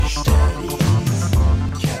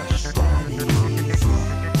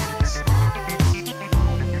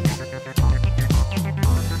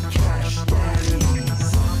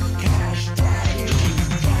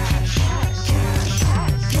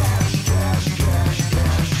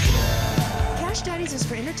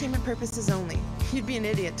entertainment purposes only. You'd be an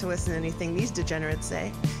idiot to listen to anything these degenerates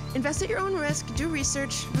say. Invest at your own risk, do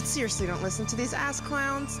research, but seriously don't listen to these ass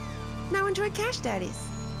clowns. Now enjoy Cash Daddies.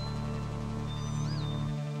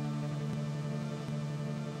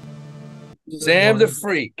 Sam the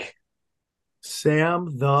Freak.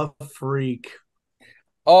 Sam the Freak.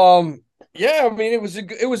 Yeah, I mean it was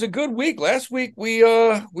a good week. Last week we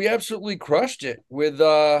absolutely crushed it with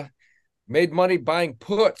made money buying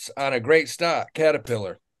puts on a great stock,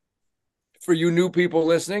 Caterpillar. For you new people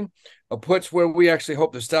listening, a put's where we actually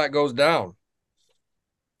hope the stock goes down.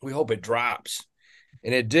 We hope it drops.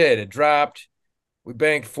 And it did. It dropped. We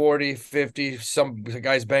banked 40, 50. Some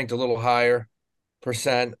guys banked a little higher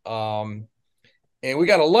percent. And we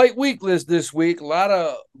got a light week list this week. A lot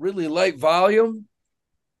of really light volume.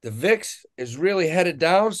 The VIX is really headed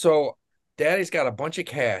down. So Daddy's got a bunch of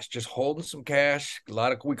cash, just holding some cash.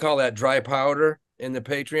 We call that dry powder in the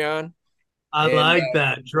Patreon. I like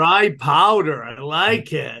that. Dry powder. I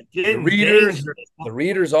like it. Getting dangerous. The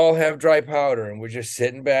readers all have dry powder, and we're just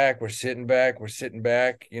sitting back. We're sitting back. We're sitting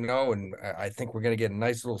back, and I think we're going to get a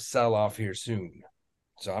nice little sell off here soon.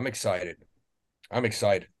 So I'm excited.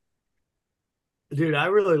 Dude, I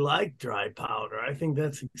really like dry powder. I think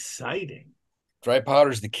that's exciting. Dry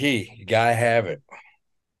powder's the key. You got to have it.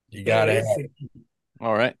 You got to have it.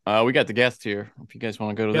 All right. We got the guest here. If you guys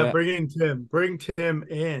want to go to that. Bring in Tim. Bring Tim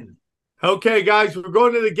in. Okay, guys, we're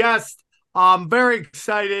going to the guest. I'm very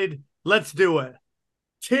excited. Let's do it.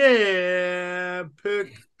 Tim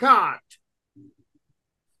Picciott.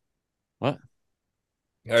 What?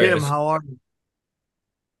 Tim, how are you?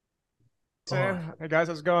 Sam, hey guys,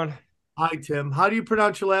 how's it going? Hi, Tim. How do you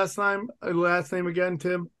pronounce your last name? Last name again,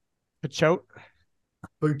 Tim? Picciott.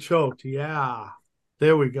 Picciott, yeah.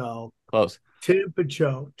 There we go. Close. Tim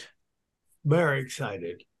Picciott. Very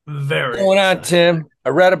excited. Very What's going on, excited. Tim? I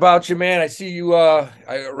read about you, man. I see you.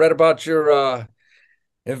 I read about your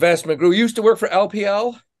investment group. You used to work for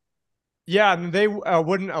LPL. Yeah, and they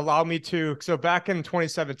wouldn't allow me to. So back in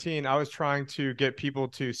 2017, I was trying to get people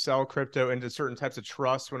to sell crypto into certain types of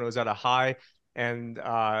trusts when it was at a high. And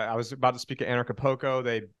I was about to speak at Anarchapulco.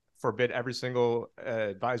 They forbid every single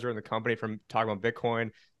advisor in the company from talking about Bitcoin.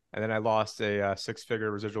 And then I lost a six-figure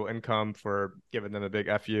residual income for giving them a big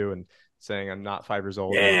FU and saying I'm not 5 years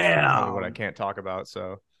old. Yeah. What I can't talk about.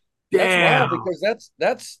 So that's wild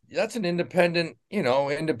because that's an independent,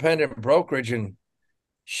 independent brokerage and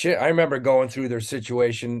shit. I remember going through their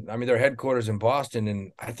situation. I mean, their headquarters in Boston,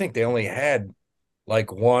 and I think they only had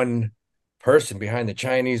like one person behind the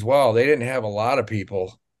Chinese wall. They didn't have a lot of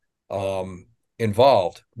people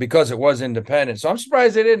involved because it was independent. So I'm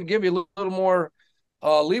surprised they didn't give you a little more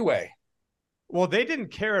leeway. Well, they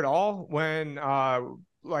didn't care at all when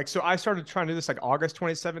so I started trying to do this like August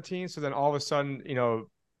 2017. So then all of a sudden,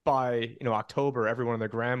 by October, everyone and their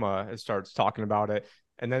grandma starts talking about it.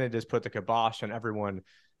 And then they just put the kibosh on everyone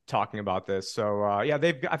talking about this. So I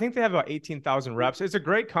think they have about 18,000 reps. It's a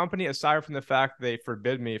great company aside from the fact they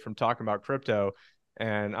forbid me from talking about crypto.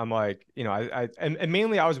 And I'm like, and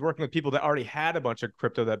mainly I was working with people that already had a bunch of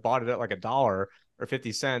crypto that bought it at like $1 or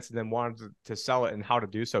 50 cents and then wanted to sell it and how to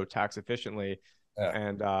do so tax efficiently. Yeah.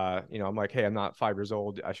 And, I'm like, hey, I'm not 5 years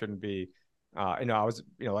old. I shouldn't be, I was,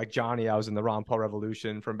 like Johnny, I was in the Ron Paul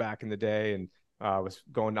revolution from back in the day and was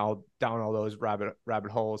going down all those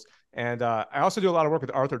rabbit holes. And I also do a lot of work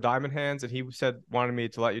with Arthur Diamond Hands. And he wanted me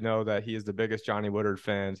to let you know that he is the biggest Johnny Woodard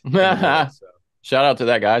fan. So. Shout out to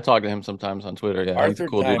that guy. I talk to him sometimes on Twitter. Yeah, Arthur he's a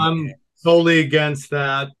cool dude. I'm totally against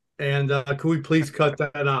that. And can we please cut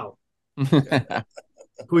that out? Can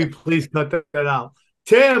we please cut that out?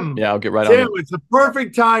 Tim. Yeah, I'll get right on it. It's a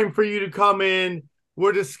perfect time for you to come in.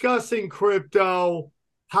 We're discussing crypto.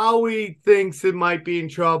 Howie thinks it might be in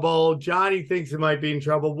trouble. Johnny thinks it might be in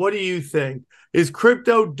trouble. What do you think? Is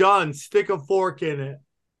crypto done? Stick a fork in it.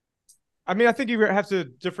 I mean, I think you have to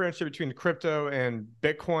differentiate between crypto and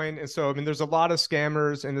Bitcoin. And so, I mean, there's a lot of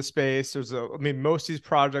scammers in the space. Most of these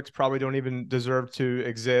projects probably don't even deserve to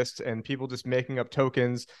exist, and people just making up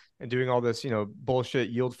tokens and doing all this, bullshit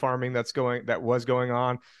yield farming that was going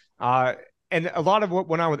on. And a lot of what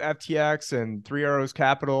went on with FTX and Three Arrows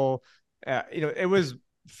Capital, it was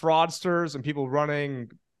fraudsters and people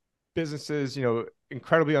running businesses,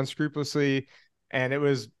 incredibly unscrupulously. And it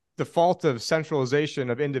was the fault of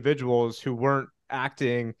centralization of individuals who weren't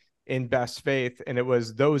acting in best faith. And it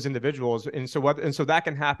was those individuals. And so that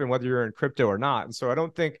can happen whether you're in crypto or not. And so I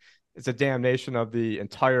don't think it's a damnation of the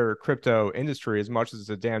entire crypto industry as much as it's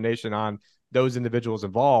a damnation on those individuals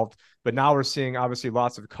involved. But now we're seeing obviously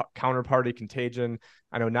lots of counterparty contagion.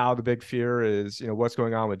 I know now the big fear is, what's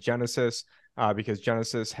going on with Genesis. because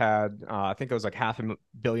Genesis had, I think it was like $500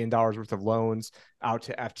 million worth of loans out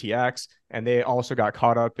to FTX, and they also got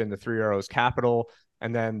caught up in the Three Arrows Capital.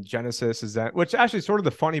 And then Genesis is that, which actually sort of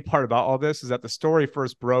the funny part about all this is that the story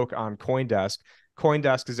first broke on CoinDesk.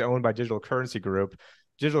 CoinDesk is owned by Digital Currency Group.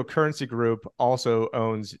 Digital Currency Group also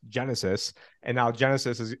owns Genesis, and now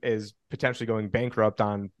Genesis is potentially going bankrupt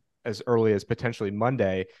on as early as potentially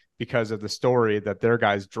Monday because of the story that their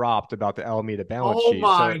guys dropped about the Alameda balance sheet. Oh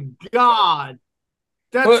my God.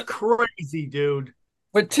 That's crazy, dude.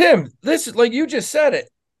 But Tim, this is like you just said it.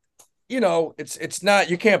 You know, it's not,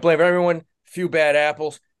 you can't blame everyone. Few bad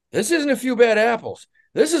apples. This isn't a few bad apples.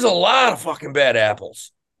 This is a lot of fucking bad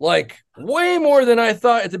apples. Like way more than I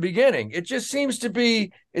thought at the beginning. It just seems to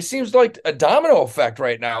be, it seems like a domino effect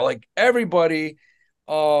right now. Like everybody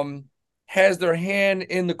has their hand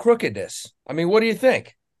in the crookedness. I mean, what do you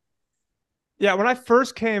think? Yeah, when I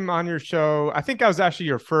first came on your show, I think I was actually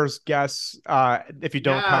your first guest, if you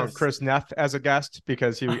don't count Chris Neff as a guest,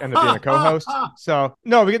 because he ended up being a co-host. So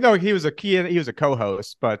no, he was a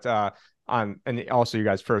co-host, but and also you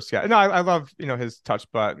guys first guest. No, I love his touch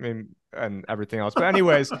butt, and everything else. But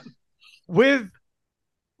anyways, with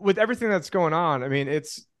everything that's going on, I mean,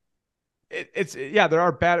 it's there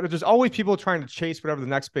are bad, but there's always people trying to chase whatever the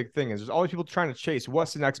next big thing is. There's always people trying to chase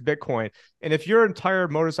what's the next Bitcoin. And if your entire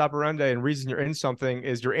modus operandi and reason you're in something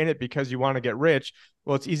is you're in it because you want to get rich,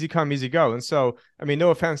 well, it's easy come, easy go. And so, I mean,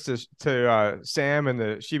 no offense to Sam and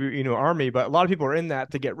the Shiba Inu army, but a lot of people are in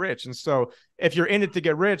that to get rich. And so if you're in it to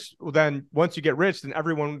get rich, well, then once you get rich, then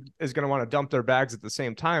everyone is going to want to dump their bags at the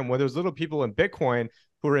same time. Well, there's little people in Bitcoin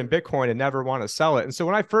who are in Bitcoin and never want to sell it. And so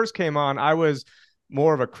when I first came on, I was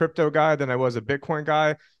more of a crypto guy than I was a Bitcoin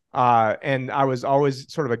guy. And I was always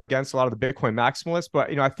sort of against a lot of the Bitcoin maximalists,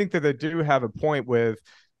 but, I think that they do have a point with,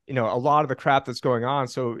 a lot of the crap that's going on.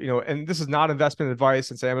 So, and this is not investment advice,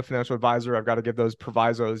 and say I'm a financial advisor, I've got to give those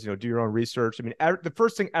provisos, do your own research. I mean, the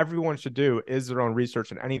first thing everyone should do is their own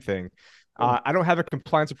research in anything. I don't have a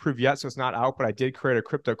compliance approved yet, so it's not out, but I did create a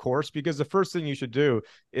crypto course, because the first thing you should do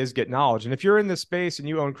is get knowledge. And if you're in this space and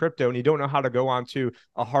you own crypto and you don't know how to go onto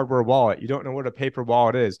a hardware wallet, you don't know what a paper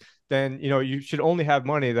wallet is, then, you should only have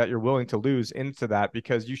money that you're willing to lose into that,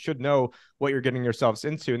 because you should know what you're getting yourselves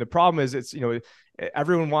into. And the problem is it's,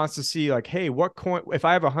 everyone wants to see like, hey, what coin, if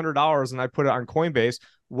I have $100 and I put it on Coinbase,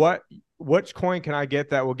 which coin can I get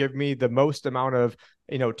that will give me the most amount of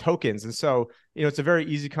tokens? And so it's a very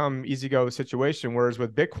easy come easy go situation, whereas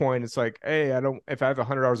with Bitcoin it's like, hey, if I have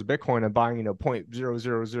 $100 of Bitcoin, I'm buying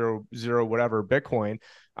 0.0000 whatever Bitcoin,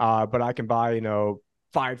 but I can buy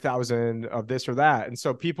 5,000 of this or that. And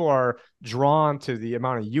so people are drawn to the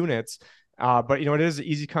amount of units, but it is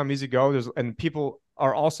easy come easy go. And people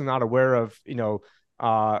are also not aware of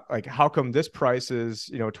like, how come this price is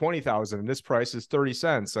 20,000 and this price is 30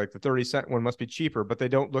 cents? Like the 30-cent one must be cheaper, but they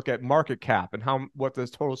don't look at market cap and what the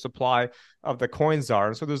total supply of the coins are.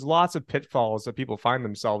 And so there's lots of pitfalls that people find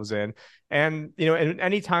themselves in. And and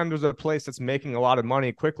anytime there's a place that's making a lot of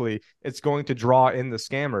money quickly, it's going to draw in the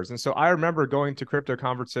scammers. And so I remember going to crypto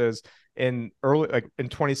conferences in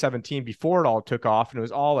 2017 before it all took off, and it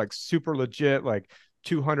was all like super legit, like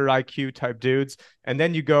 200 IQ type dudes. And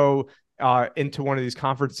then you go into one of these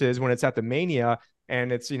conferences when it's at the Mania,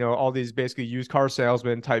 and it's all these basically used car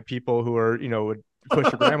salesman type people who are would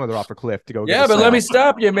push your grandmother off a cliff to go get but let me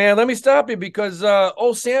stop you, man. Let me stop you, because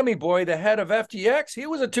old Sammy boy, the head of FTX, he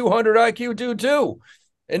was a 200 IQ dude too,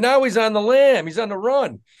 and now he's on the lam, he's on the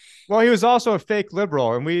run. Well, he was also a fake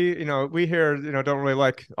liberal, and we here, don't really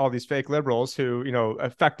like all these fake liberals who,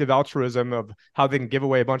 effective altruism of how they can give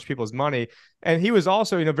away a bunch of people's money. And he was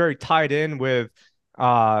also, very tied in with,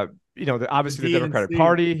 obviously the Democratic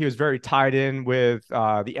Party. He was very tied in with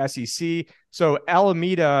the SEC. So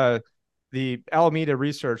the Alameda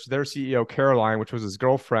Research, their CEO, Caroline, which was his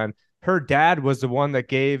girlfriend, her dad was the one that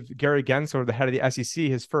gave Gary Gensler, the head of the SEC,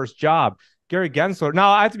 his first job. Gary Gensler.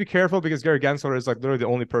 Now I have to be careful, because Gary Gensler is like literally the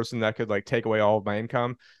only person that could like take away all of my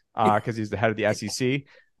income, because he's the head of the SEC.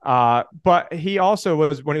 But he also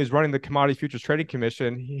was, when he was running the Commodity Futures Trading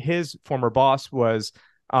Commission, his former boss was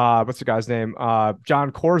what's the guy's name?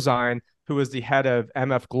 John Corzine, who was the head of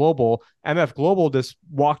MF Global. MF Global just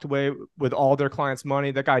walked away with all their clients'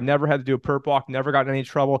 money. That guy never had to do a perp walk, never got in any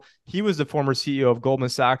trouble. He was the former CEO of Goldman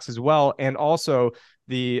Sachs as well, and also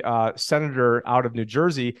the senator out of New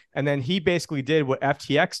Jersey. And then he basically did what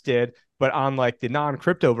FTX did, but on like the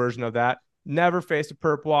non-crypto version of that. Never faced a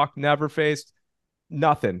perp walk, never faced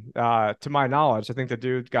nothing. To my knowledge, I think the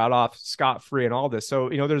dude got off scot-free and all this. So,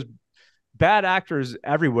 there's bad actors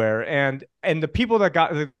everywhere. And the people that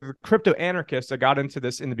got the crypto anarchists that got into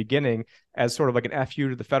this in the beginning as sort of like an FU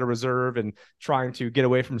to the Federal Reserve and trying to get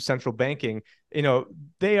away from central banking,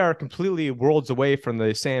 they are completely worlds away from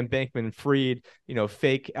the Sam Bankman-Fried,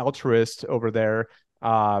 fake altruist over there.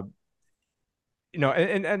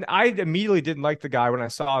 And I immediately didn't like the guy when I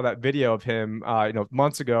saw that video of him,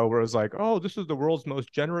 months ago, where it was like, oh, this is the world's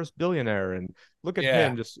most generous billionaire, and look at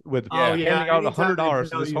him just with handing out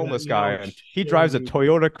 $100 to this homeless guy, and he drives a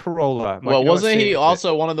Toyota Corolla. Well, wasn't he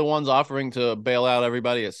also one of the ones offering to bail out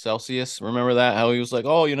everybody at Celsius? Remember that? How he was like,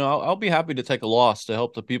 oh, I'll be happy to take a loss to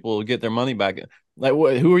help the people get their money back. Like,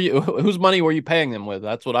 who are you? Whose money were you paying them with?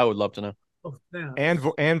 That's what I would love to know.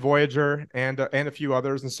 And Voyager and a few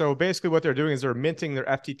others. And so basically what they're doing is they're minting their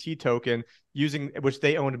FTT token which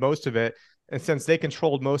they owned most of it. And since they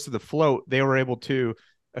controlled most of the float, they were able to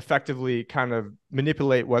effectively kind of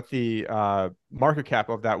manipulate what the market cap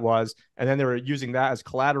of that was. And then they were using that as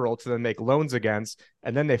collateral to then make loans against.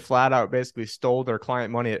 And then they flat out basically stole their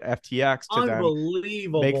client money at FTX to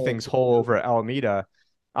then make things whole over at Alameda.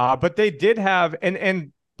 But they did have,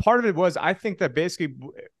 and part of it was, I think that basically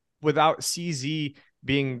without CZ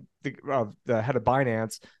being the head of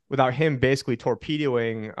Binance, without him basically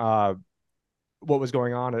torpedoing what was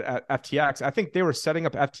going on at FTX, I think they were setting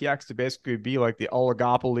up FTX to basically be like the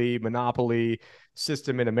oligopoly, monopoly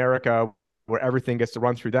system in America where everything gets to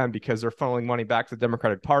run through them because they're funneling money back to the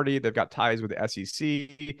Democratic Party. They've got ties with the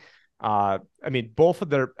SEC. I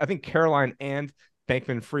think Caroline and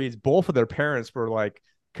Bankman-Fried's, both of their parents were like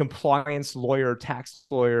compliance lawyer, tax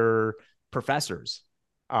lawyer professors.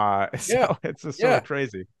 It's just sort of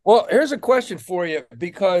crazy. Well, here's a question for you,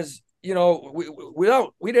 because we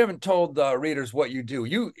haven't told the readers what you do.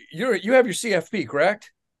 You have your CFP, correct?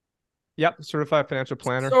 Yep, certified financial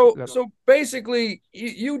planner. So basically,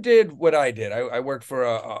 you did what I did. I worked for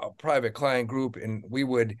a private client group, and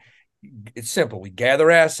it's simple. We gather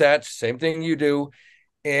assets, same thing you do,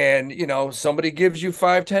 and somebody gives you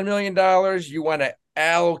 $5-10 million. You want to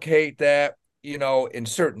allocate that, in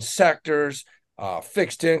certain sectors.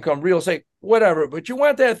 Fixed income, real estate, whatever, but you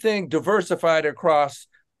want that thing diversified across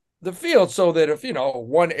the field so that if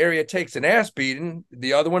one area takes an ass beating,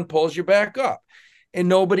 the other one pulls you back up,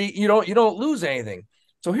 and you don't lose anything.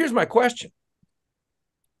 So here's my question: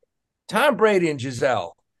 Tom Brady and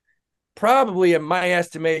Giselle probably, in my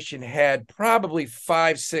estimation, had probably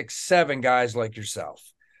 5, 6, 7 guys like yourself.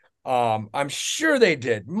 I'm sure they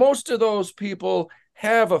did. Most of those people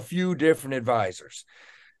have a few different advisors.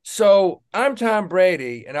 So I'm Tom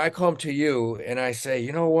Brady, and I come to you and I say,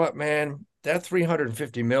 you know what, man, that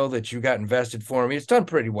 $350 million that you got invested for me, it's done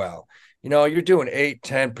pretty well. You're doing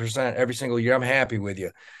 8-10% every single year. I'm happy with you.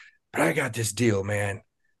 But I got this deal, man.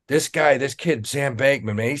 This kid, Sam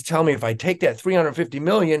Bankman, man, he's telling me if I take that $350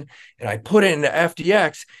 million and I put it into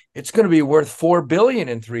FTX, it's going to be worth $4 billion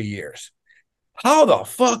in 3 years. How the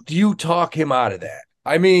fuck do you talk him out of that?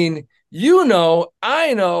 I mean,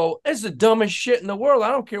 I know, it's the dumbest shit in the world.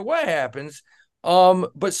 I don't care what happens.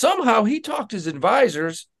 But somehow he talked his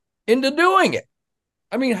advisors into doing it.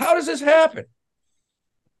 I mean, how does this happen?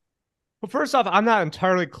 Well, first off, I'm not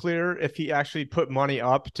entirely clear if he actually put money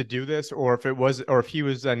up to do this, or if he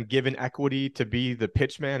was then given equity to be the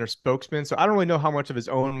pitchman or spokesman. So I don't really know how much of his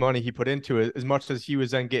own money he put into it, as much as he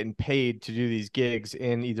was then getting paid to do these gigs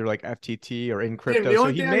in either like FTT or in crypto. So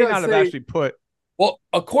he may not have actually put. Well,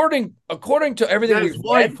 according to everything his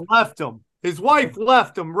wife left him. His wife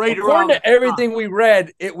left him right around. According to everything we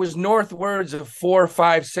read, it was northwards of 400,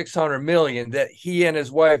 500, 600 million that he and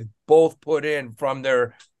his wife both put in from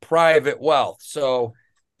their private wealth. So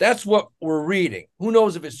that's what we're reading. Who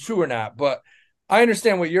knows if it's true or not? But I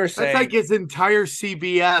understand what you're saying. That's like his entire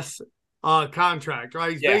CBS contract,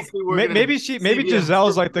 right? He's basically maybe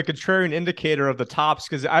Giselle's like the contrarian indicator of the tops,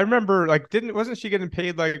 because I remember wasn't she getting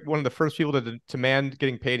paid like one of the first people to demand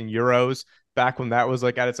getting paid in euros back when that was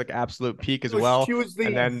like at its like absolute peak as well? She was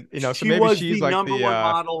and then so maybe she's the like number one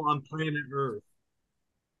model on planet Earth.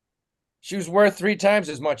 She was worth 3 times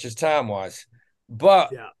as much as Tom was.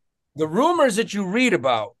 But the rumors that you read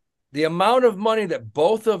about, the amount of money that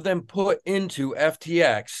both of them put into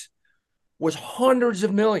FTX was hundreds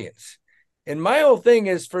of millions. And my whole thing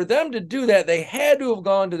is, for them to do that, they had to have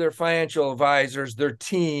gone to their financial advisors, their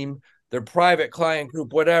team, their private client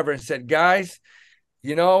group, whatever, and said, guys,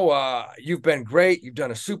 you've been great. You've done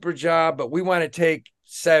a super job, but we want to take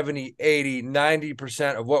 70, 80,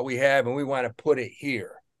 90% of what we have, and we want to put it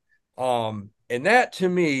here. And that to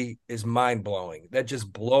me is mind blowing. That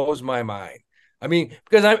just blows my mind. I mean,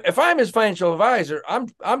 because if I'm his financial advisor,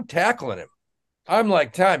 I'm tackling him. I'm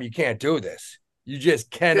like, Tom, you can't do this. You just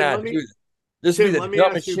cannot do this. This would Tim, be let the me ask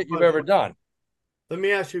dumbest you a shit you've question. ever done. Let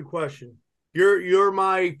me ask you a question. You're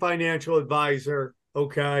my financial advisor,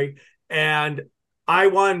 okay? And I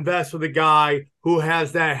want to invest with a guy who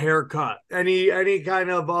has that haircut. Any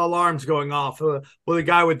kind of alarms going off with a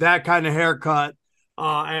guy with that kind of haircut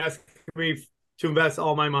asking me to invest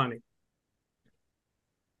all my money.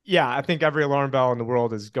 Yeah, I think every alarm bell in the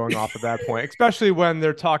world is going off at that point, especially when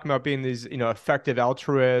they're talking about being these, effective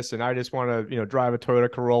altruists. And I just want to, drive a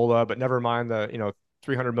Toyota Corolla, but never mind the,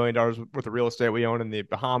 $300 million worth of real estate we own in the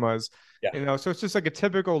Bahamas. Yeah. So it's just like a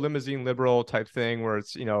typical limousine liberal type thing where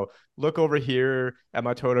it's, look over here at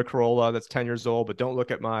my Toyota Corolla that's 10 years old, but don't look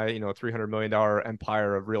at my, $300 million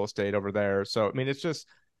empire of real estate over there. So, I mean, it's just,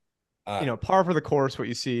 par for the course, what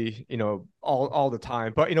you see, all the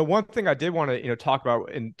time. But, one thing I did want to, talk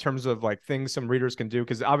about in terms of like things some readers can do,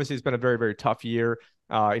 because obviously it's been a very, very tough year,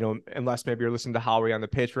 unless maybe you're listening to Howie on the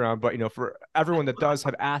Patreon, but, for everyone that does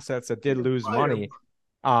have assets that did lose money,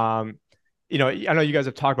 I know you guys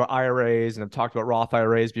have talked about IRAs and have talked about Roth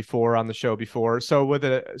IRAs before on the show before. So with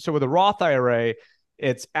a Roth IRA,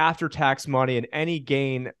 it's after tax money, and any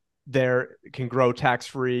gain there can grow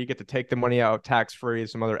tax-free. You get to take the money out tax-free.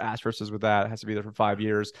 Some other asterisks with that. It has to be there for 5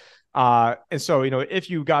 years. And so,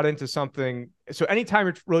 if you got into something, so anytime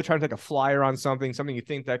you're really trying to take a flyer on something you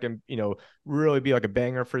think that can, really be like a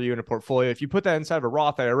banger for you in a portfolio, if you put that inside of a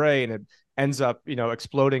Roth IRA and it ends up,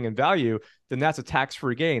 exploding in value, then that's a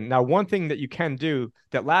tax-free gain. Now, one thing that you can do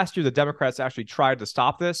that last year, the Democrats actually tried to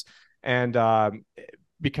stop this, and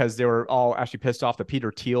because they were all actually pissed off that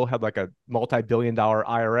Peter Thiel had like a multi-billion-dollar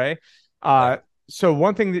IRA. So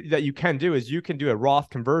one thing that you can do is you can do a Roth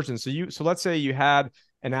conversion. So let's say you had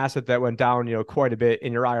an asset that went down, quite a bit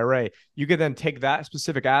in your IRA. You could then take that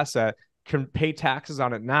specific asset, can pay taxes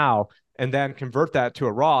on it now, and then convert that to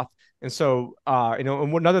a Roth. And so, and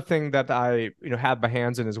another thing that I, have my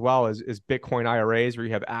hands in as well is Bitcoin IRAs, where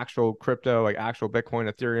you have actual crypto, like actual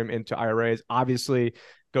Bitcoin, Ethereum into IRAs. Obviously,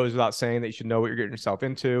 goes without saying that you should know what you're getting yourself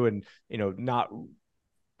into, and not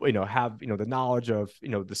have the knowledge of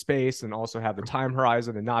the space, and also have the time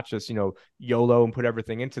horizon, and not just YOLO and put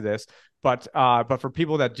everything into this. But for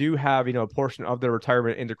people that do have a portion of their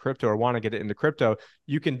retirement into crypto, or want to get it into crypto,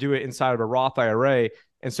 you can do it inside of a Roth IRA.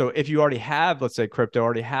 And so if you already have, let's say, crypto,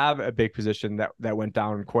 already have a big position that went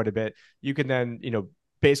down quite a bit, you can then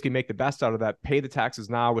basically make the best out of that, pay the taxes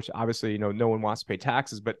now, which obviously no one wants to pay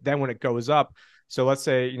taxes. But then when it goes up, so let's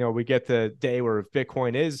say we get the day where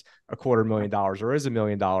Bitcoin is $250,000 or is $1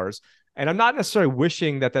 million, and I'm not necessarily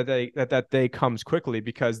wishing that day comes quickly,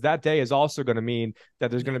 because that day is also going to mean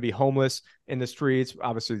that there's going to be homeless in the streets,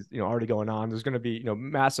 obviously already going on. There's going to be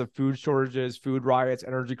massive food shortages, food riots,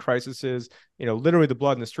 energy crises, literally the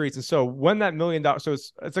blood in the streets. And so when that $1 million, so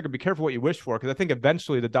it's like, be careful what you wish for, because I think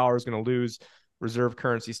eventually the dollar is going to lose reserve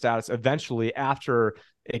currency status eventually, after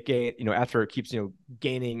it keeps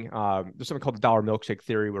gaining. There's something called the dollar milkshake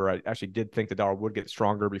theory, where I actually did think the dollar would get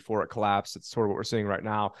stronger before it collapsed. It's sort of what we're seeing right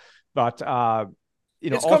now. But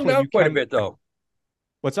it's come down quite a bit, though.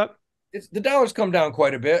 What's up? The dollar's come down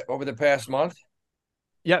quite a bit over the past month.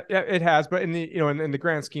 Yeah, it has. But in the in the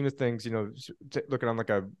grand scheme of things, looking on like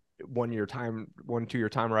a 1 year time, 2 year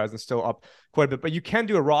time horizon, still up quite a bit. But you can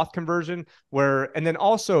do a Roth conversion and then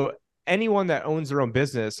also anyone that owns their own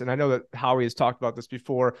business, and I know that Howie has talked about this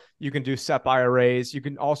before, you can do SEP IRAs. You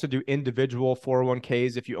can also do individual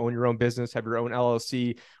 401ks if you own your own business, have your own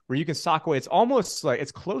LLC, where you can sock away. It's almost like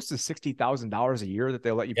it's close to $60,000 a year that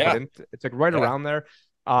they'll let you put in. It's like right around there.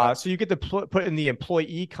 So you get to put in the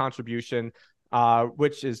employee contribution,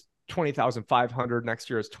 which is $20,500. Next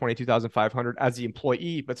year is $22,500 as the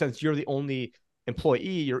employee. But since you're the only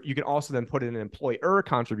employee, you can also then put in an employer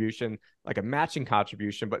contribution, like a matching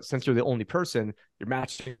contribution. But since you're the only person, you're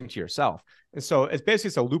matching to yourself. And so it's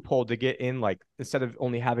basically a loophole to get in, like, instead of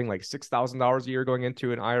only having like $6,000 a year going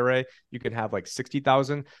into an IRA, you can have like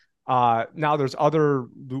 60,000. Now there's other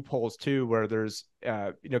loopholes too, where there's,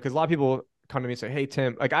 because a lot of people come to me and say, hey,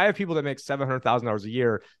 Tim, like, I have people that make $700,000 a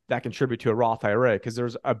year that contribute to a Roth IRA, because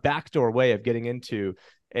there's a backdoor way of getting into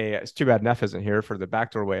it's too bad Neff isn't here for the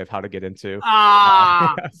backdoor way of how to get into.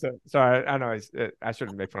 So sorry, I know I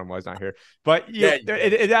shouldn't make fun of him while he's not here, but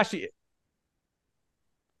it actually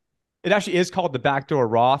is called the backdoor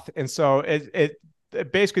Roth. And so it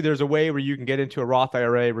basically, there's a way where you can get into a Roth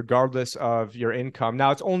IRA regardless of your income.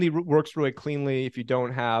 Now, it's only works really cleanly if you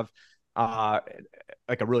don't have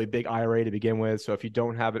like a really big IRA to begin with. So if you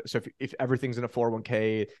don't have it, so if everything's in a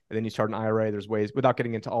 401k and then you start an IRA, there's ways, without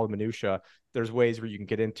getting into all the minutia, there's ways where you can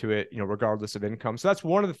get into it, regardless of income. So that's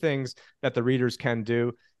one of the things that the readers can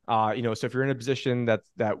do. So if you're in a position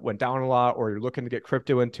that went down a lot, or you're looking to get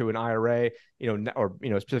crypto into an IRA, or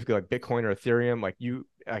specifically like Bitcoin or Ethereum, like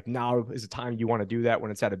now is the time you want to do that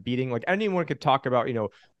when it's at a beating. Like anyone could talk about,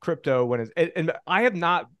 crypto when it's, and I have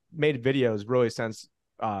not made videos really since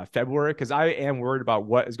February, because I am worried about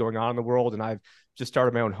what is going on in the world, and I've just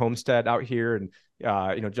started my own homestead out here, and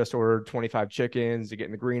just ordered 25 chickens to get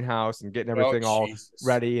in the greenhouse and getting everything all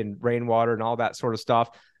ready, and rainwater and all that sort of stuff.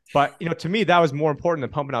 But, to me, that was more important than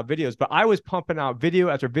pumping out videos. But I was pumping out video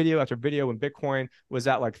after video after video when Bitcoin was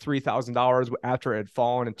at like $3,000 after it had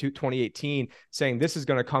fallen in 2018, saying this is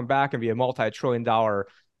going to come back and be a multi-trillion-dollar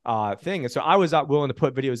thing. And so I was willing to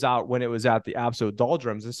put videos out when it was at the absolute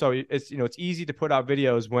doldrums. And so it's easy to put out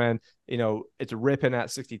videos when, it's ripping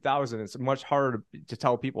at 60,000. It's much harder to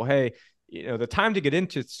tell people, hey, the time to get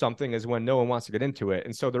into something is when no one wants to get into it.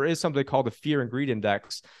 And so there is something called the fear and greed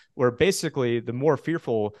index, where basically the more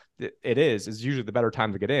fearful it is usually the better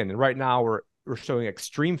time to get in. And right now we're showing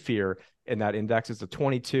extreme fear in that index. It's a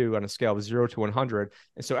 22 on a scale of 0 to 100.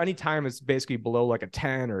 And so anytime it's basically below like a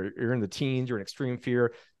 10, or you're in the teens, you're in extreme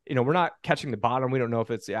fear, we're not catching the bottom. We don't know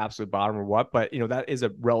if it's the absolute bottom or what, but that is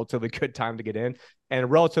a relatively good time to get in. And a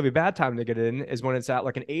relatively bad time to get in is when it's at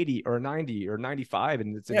like an 80 or a 90 or 95,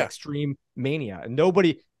 and it's an extreme mania. And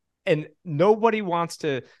nobody wants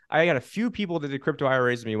to. I got a few people that did crypto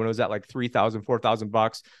IRAs with me when it was at like $3,000,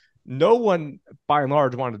 $4,000. No one by and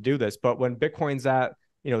large wanted to do this, but when Bitcoin's at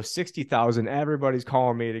 60,000, everybody's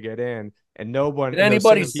calling me to get in, and no one. Did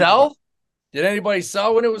anybody sell? Did anybody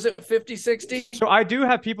sell when it was at 50, 60? So I do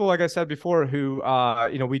have people, like I said before, who,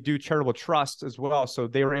 we do charitable trust as well. So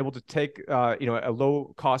they were able to take, a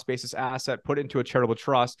low cost basis asset, put it into a charitable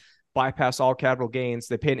trust, bypass all capital gains.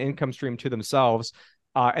 They pay an income stream to themselves.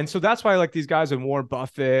 And so that's why like these guys and Warren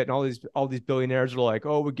Buffett and all these billionaires are like,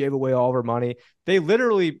 oh, we gave away all of our money. They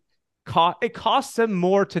literally it costs them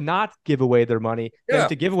more to not give away their money than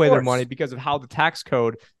to give away their money, because of how the tax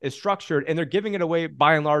code is structured, and they're giving it away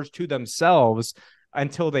by and large to themselves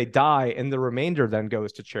until they die, and the remainder then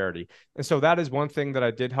goes to charity. And so that is one thing that I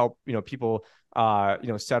did help people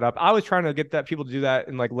set up. I was trying to get people to do that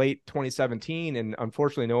in like late 2017, and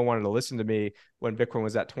unfortunately no one wanted to listen to me when Bitcoin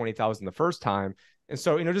was at 20,000 the first time. And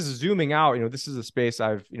so, just zooming out, this is a space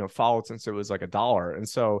I've, followed since it was like $1. And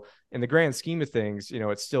so in the grand scheme of things,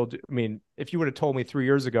 it's still, if you would have told me 3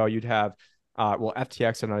 years ago, you'd have,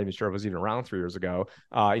 FTX, I'm not even sure it was even around 3 years ago.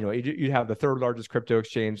 You'd have the third largest crypto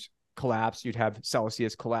exchange collapse. You'd have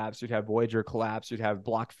Celsius collapse. You'd have Voyager collapse. You'd have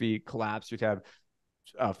BlockFi collapse. You'd have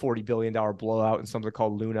 $40 billion blowout in something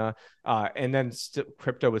called Luna. And then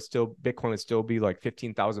Bitcoin would still be like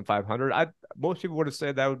 15,500. Most people would have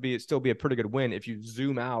said that would still be a pretty good win if you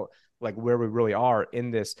zoom out like where we really are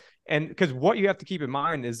in this. And because what you have to keep in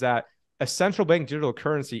mind is that a central bank digital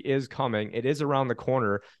currency is coming. It is around the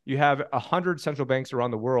corner. You have 100 central banks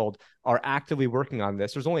around the world are actively working on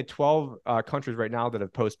this. There's only 12 countries right now that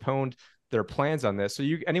have postponed their plans on this. So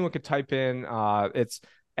anyone could type in, it's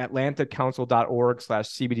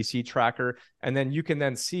atlanticcouncil.org/CBDC tracker. And then you can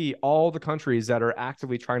then see all the countries that are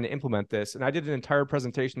actively trying to implement this. And I did an entire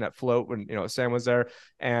presentation at Float when, Sam was there,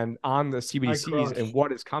 and on the CBDCs and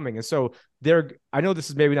what is coming. And so I know this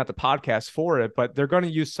is maybe not the podcast for it, but they're going to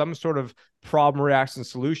use some sort of problem, reaction,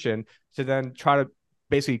 solution to then try to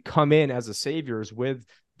basically come in as the saviors with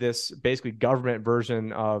this basically government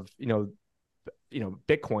version of,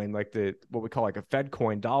 Bitcoin, like what we call like a Fed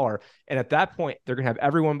coin dollar. And at that point, they're going to have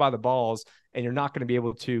everyone by the balls, and you're not going to be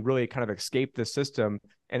able to really kind of escape the system.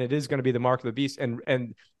 And it is going to be the mark of the beast.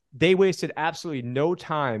 And they wasted absolutely no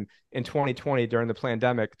time in 2020 during the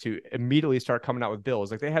pandemic to immediately start coming out with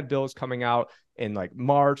bills. Like they had bills coming out in like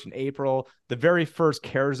March and April. The very first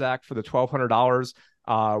CARES Act for the $1,200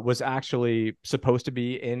 was actually supposed to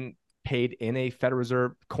be paid in a Federal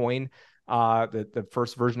Reserve coin. The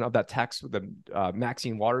first version of that text, the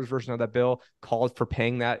Maxine Waters version of that bill, called for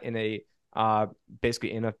paying that in a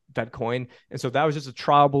basically in a Fed coin. And so that was just a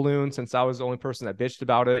trial balloon, since I was the only person that bitched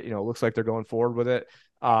about it. It looks like they're going forward with it.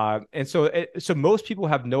 And so most people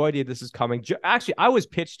have no idea this is coming. Actually, I was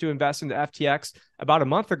pitched to invest into FTX about a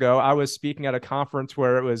month ago. I was speaking at a conference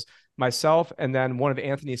where it was myself and then one of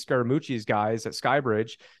Anthony Scaramucci's guys at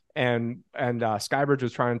Skybridge. And Skybridge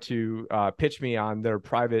was trying to pitch me on their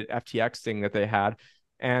private FTX thing that they had.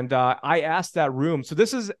 And I asked that room. So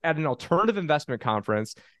this is at an alternative investment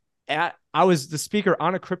conference. I was the speaker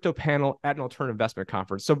on a crypto panel at an alternative investment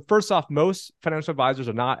conference. So first off, most financial advisors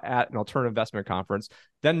are not at an alternative investment conference.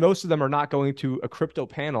 Then most of them are not going to a crypto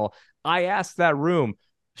panel. I asked that room,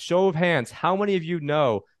 show of hands, how many of you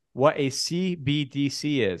know what a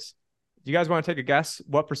CBDC is? Do you guys want to take a guess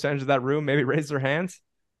what percentage of that room maybe raise their hands?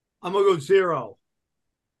 I'm going to go 0.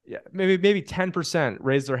 Yeah, maybe 10%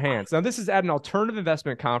 raised their hands. Now, this is at an alternative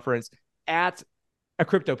investment conference at a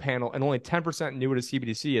crypto panel, and only 10% knew what a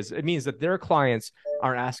CBDC is. It means that their clients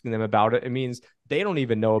aren't asking them about it. It means they don't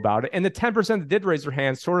even know about it. And the 10% that did raise their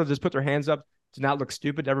hands sort of just put their hands up to not look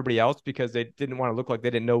stupid to everybody else because they didn't want to look like they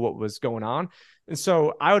didn't know what was going on. And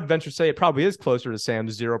so I would venture to say it probably is closer to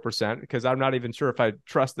Sam's 0% because I'm not even sure if I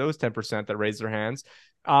trust those 10% that raised their hands.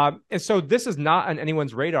 And so this is not on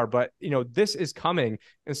anyone's radar, but this is coming.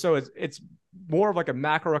 And so it's more of like a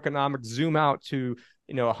macroeconomic zoom out to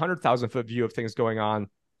 100,000-foot view of things going on.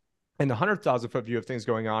 And the 100,000-foot view of things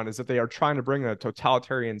going on is that they are trying to bring a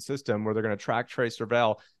totalitarian system where they're going to track, trace,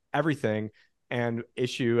 surveil everything and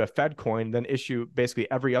issue a Fed coin, then issue basically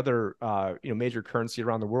every other major currency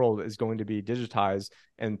around the world is going to be digitized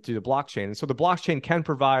and through the blockchain. And so the blockchain can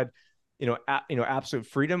provide absolute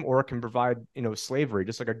freedom, or it can provide slavery.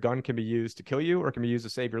 Just like a gun can be used to kill you, or it can be used to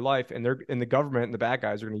save your life. And the government and the bad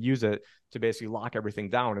guys are going to use it to basically lock everything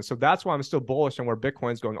down. And so that's why I'm still bullish on where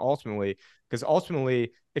Bitcoin's going ultimately, because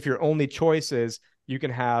ultimately, if your only choice is you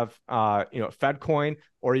can have Fed coin,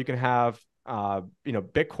 or you can have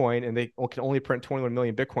Bitcoin, and they can only print 21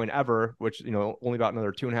 million Bitcoin ever, which only about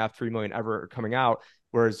another 2.5-3 million ever are coming out.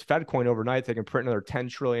 Whereas Fed coin overnight, they can print another 10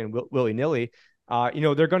 trillion willy nilly.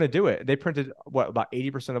 They're going to do it. They printed about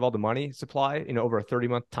 80% of all the money supply, over a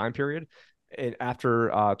 30-month time period after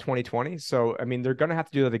 2020. So, I mean, they're going to have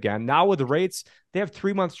to do that again. Now with the rates, they have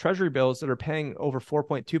 3-month treasury bills that are paying over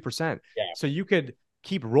 4.2%. Yeah. So you could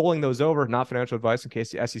keep rolling those over, not financial advice in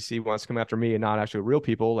case the SEC wants to come after me and not actually real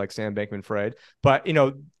people like Sam Bankman-Fried. But,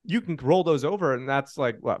 you can roll those over, and that's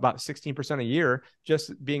like about 16% a year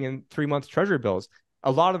just being in 3-month treasury bills.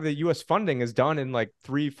 A lot of the U.S. funding is done in like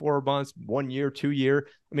 3-4 months, 1 year, 2 year.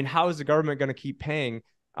 I mean, how is the government going to keep paying?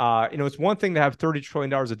 It's one thing to have $30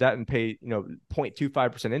 trillion of debt and pay,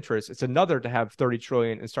 0.25% interest. It's another to have 30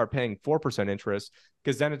 trillion and start paying 4% interest,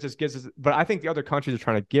 because then it just gives us. But I think the other countries are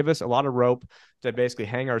trying to give us a lot of rope to basically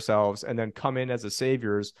hang ourselves and then come in as the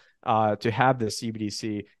saviors to have this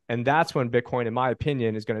CBDC. And that's when Bitcoin, in my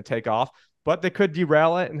opinion, is going to take off. But they could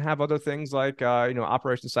derail it and have other things like,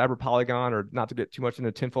 Operation Cyber Polygon, or not to get too much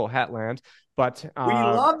into tinfoil hat land. But we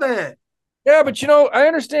love it. Yeah, but I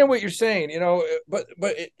understand what you're saying, but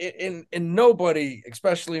in nobody,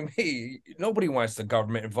 especially me, nobody wants the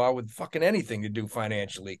government involved with fucking anything to do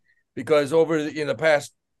financially, because in the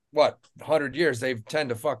past 100 years they've tend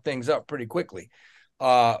to fuck things up pretty quickly.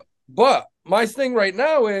 But my thing right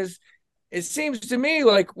now is, it seems to me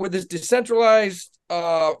like with this decentralized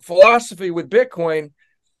philosophy with Bitcoin,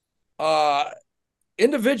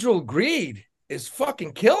 individual greed is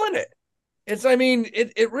fucking killing it.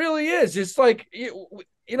 It really is. It's like,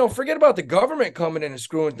 forget about the government coming in and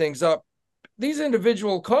screwing things up. These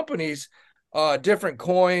individual companies, different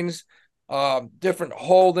coins, different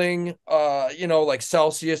holding, like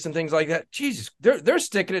Celsius and things like that. Jesus, they're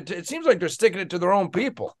sticking it. It seems like they're sticking it to their own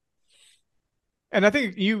people. And I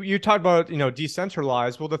think you talked about,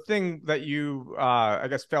 decentralized. Well, the thing that you, I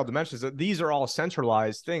guess, failed to mention is that these are all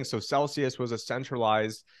centralized things. So Celsius was a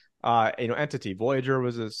centralized, entity. Voyager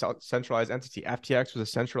was a centralized entity. FTX was a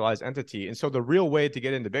centralized entity. And so the real way to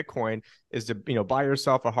get into Bitcoin is to, buy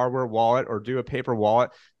yourself a hardware wallet or do a paper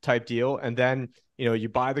wallet type deal. And then, you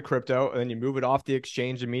buy the crypto and then you move it off the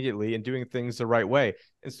exchange immediately, and doing things the right way.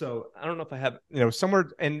 And so I don't know if I have,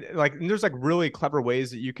 somewhere, and there's like really clever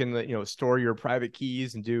ways that you can, store your private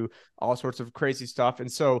keys and do all sorts of crazy stuff.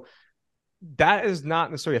 And so that is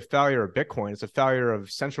not necessarily a failure of Bitcoin. It's a failure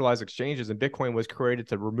of centralized exchanges. And Bitcoin was created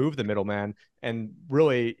to remove the middleman. And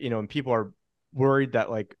really, and people are worried that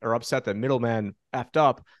are upset that middleman effed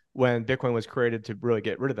up, when Bitcoin was created to really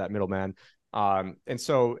get rid of that middleman. And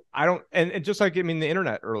so I don't, and just like, the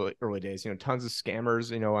internet early days, tons of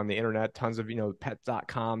scammers, on the internet, tons of,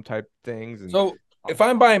 pet.com type things. And so if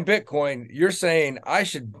I'm buying Bitcoin, you're saying I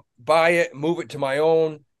should buy it, move it to my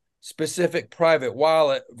own specific private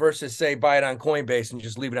wallet versus say buy it on Coinbase and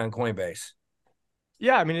just leave it on Coinbase.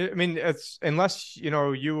 Yeah. It's, unless, you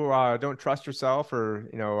don't trust yourself, or,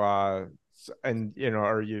 or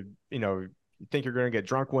you think you're going to get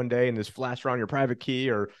drunk one day and just flash around your private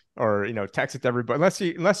key, or text it to everybody.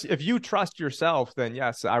 Unless if you trust yourself, then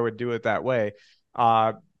yes, I would do it that way.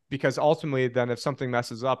 Because ultimately, then if something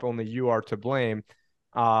messes up, only you are to blame.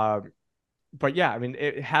 But yeah,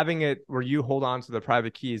 having it where you hold on to the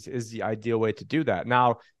private keys is the ideal way to do that.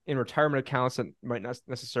 Now, in retirement accounts, it might not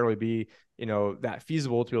necessarily be, that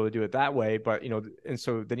feasible to be able to do it that way. But, and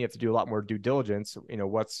so then you have to do a lot more due diligence,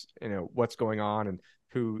 what's going on, and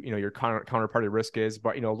who, your counterparty risk is.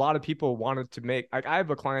 But, a lot of people wanted to make, I have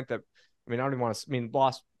a client that, I don't even want to,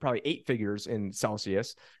 lost probably 8 figures in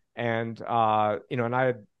Celsius. And and I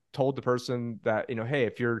had told the person that, hey,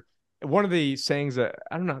 if you're one of the sayings that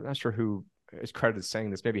I'm not sure who is credited saying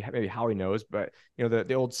this, maybe Howie knows, but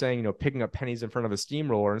the old saying, picking up pennies in front of a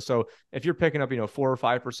steamroller. And so if you're picking up 4 or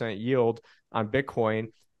 5% yield on Bitcoin,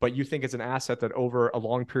 but you think it's an asset that over a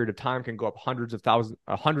long period of time can go up hundreds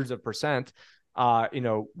of percent,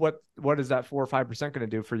 what is that 4 or 5% going to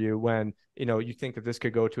do for you when you think that this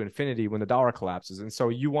could go to infinity when the dollar collapses? And so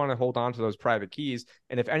you want to hold on to those private keys.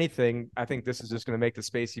 And if anything, I think this is just going to make the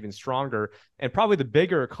space even stronger. And probably the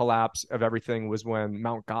bigger collapse of everything was when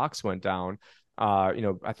Mount Gox went down.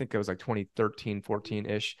 I think it was like 2013,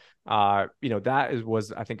 14-ish. That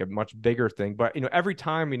was, I think, a much bigger thing. But, every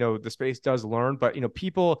time, the space does learn, but,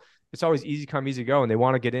 people, it's always easy come, easy go. And they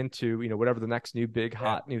want to get into, whatever the next new big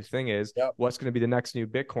hot new thing is, what's going to be the next new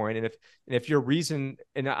Bitcoin. And if your reason,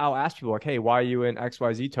 and I'll ask people like, hey, why are you in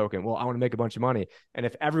XYZ token? Well, I want to make a bunch of money. And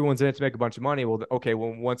if everyone's in it to make a bunch of money, well, okay,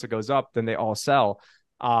 well, once it goes up, then they all sell.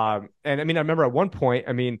 And I remember at one point,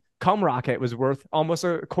 Cum Rocket was worth almost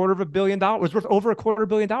 $250 million. Was worth over $250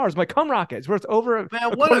 million. My Cum Rocket is worth over a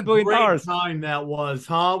 $250 million. Great time that was,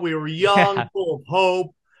 huh? We were young, full of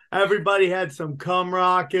hope. Everybody had some Cum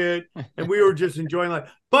Rocket, and we were just enjoying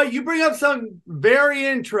life. But you bring up something very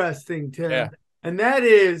interesting, Tim, and that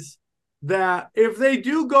is that if they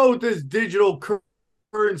do go with this digital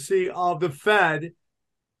currency of the Fed,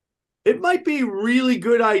 it might be a really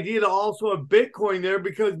good idea to also have Bitcoin there,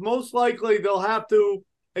 because most likely they'll have to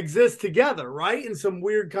exist together, right? In some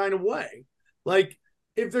weird kind of way. Like,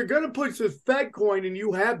 if they're going to push this Fed coin and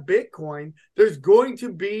you have Bitcoin, there's going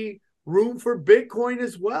to be room for Bitcoin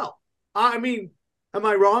as well. Am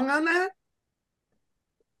I wrong on that?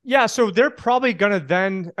 Yeah, so they're probably going to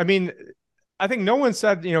then, I think no one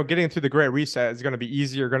said, getting through the Great Reset is going to be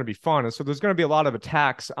easy or going to be fun. And so there's going to be a lot of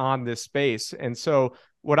attacks on this space. And so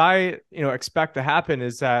what I, expect to happen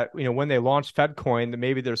is that, when they launch FedCoin, that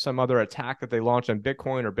maybe there's some other attack that they launch on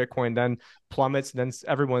Bitcoin, or Bitcoin then plummets. And then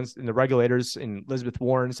everyone's in the regulators, and Elizabeth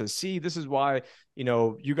Warren says, see, this is why,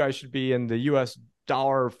 you guys should be in the US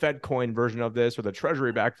dollar FedCoin version of this, or the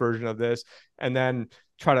treasury backed version of this. And then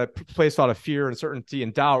try to place a lot of fear, uncertainty,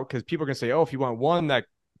 and doubt, because people are going to say, oh, if you want one that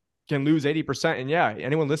can lose 80%. And yeah,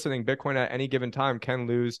 anyone listening, Bitcoin at any given time can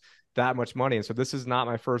lose that much money. And so this is not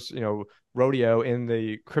my first, rodeo in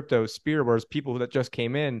the crypto sphere, whereas people that just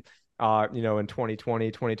came in, in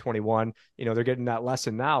 2020, 2021, they're getting that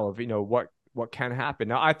lesson now of, what can happen.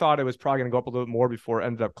 Now, I thought it was probably going to go up a little bit more before it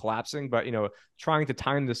ended up collapsing, but, trying to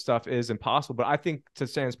time this stuff is impossible. But I think, to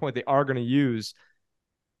Stan's point, they are going to use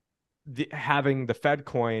having the Fed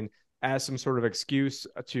coin as some sort of excuse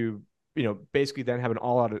to, basically then have an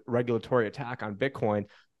all-out regulatory attack on Bitcoin,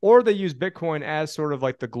 or they use Bitcoin as sort of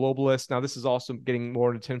like the globalist. Now, this is also getting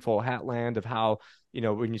more into tinfoil hat land of how,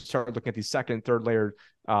 when you start looking at these second, third layered,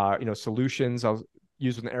 solutions, I'll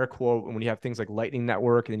use with an air quote, when you have things like Lightning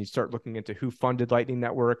Network, and then you start looking into who funded Lightning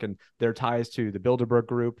Network and their ties to the Bilderberg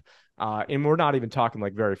Group. And we're not even talking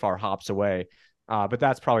like very far hops away, but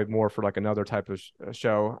that's probably more for like another type of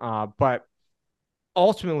show. But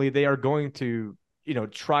ultimately, they are going to,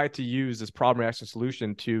 try to use this problem reaction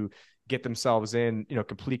solution to get themselves in,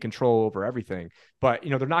 complete control over everything. But,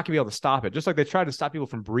 they're not going to be able to stop it. Just like they tried to stop people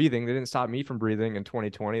from breathing. They didn't stop me from breathing in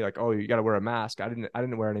 2020. Like, oh, you got to wear a mask. I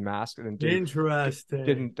didn't wear any mask.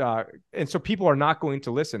 Interesting. And so people are not going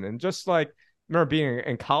to listen. And just like, I remember being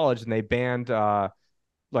in college and they banned,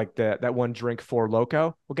 like that one drink Four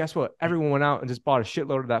Loko. Well, guess what? Everyone went out and just bought a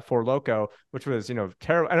shitload of that Four Loko, which was,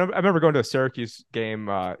 terrible. I remember going to a Syracuse game,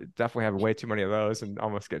 definitely having way too many of those and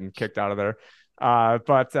almost getting kicked out of there.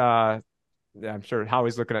 Yeah, I'm sure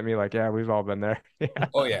Howie's looking at me like, yeah, we've all been there. Yeah.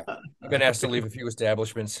 Oh yeah. I've been asked to leave a few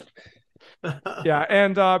establishments. Yeah.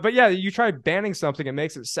 And, but yeah, you try banning something, it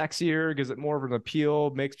makes it sexier, gives it more of an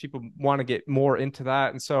appeal, makes people want to get more into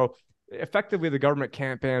that. And so effectively the government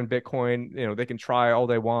can't ban Bitcoin. They can try all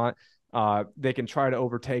they want. They can try to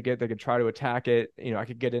overtake it. They can try to attack it. I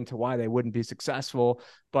could get into why they wouldn't be successful,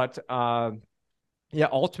 but, yeah,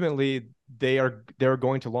 ultimately they're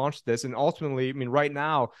going to launch this. And ultimately, right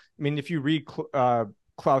now, if you read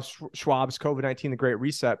Klaus Schwab's COVID-19, The Great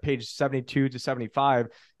Reset, page 72 to 75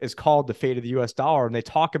 is called The Fate of the US Dollar. And they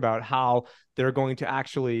talk about how they're going to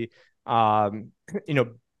actually,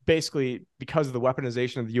 basically, because of the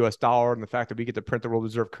weaponization of the US dollar and the fact that we get to print the world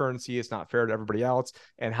reserve currency, it's not fair to everybody else,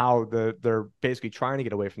 and how they're basically trying to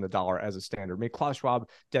get away from the dollar as a standard. Klaus Schwab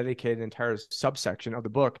dedicated an entire subsection of the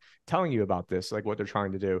book telling you about this, like what they're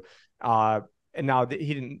trying to do. And now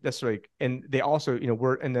he didn't necessarily, and they also,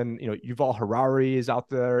 Yuval Harari is out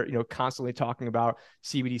there, constantly talking about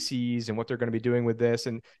CBDCs and what they're going to be doing with this.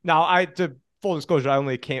 And now full disclosure,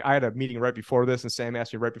 I had a meeting right before this, and Sam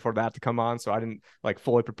asked me right before that to come on, so I didn't like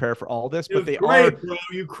fully prepare for all this. It But was they great, are, bro.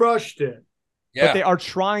 You crushed it. but they Yeah. are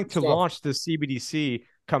trying Good to stuff. launch the CBDC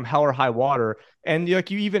come hell or high water. And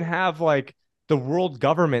like you even have like the World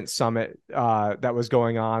Government Summit that was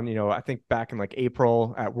going on, I think back in like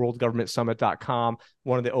April at worldgovernmentsummit.com.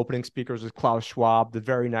 One of the opening speakers was Klaus Schwab. The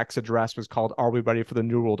very next address was called "Are We Ready for the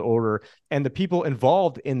New World Order?" And the people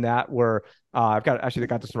involved in that were I got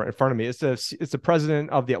this right in front of me. It's the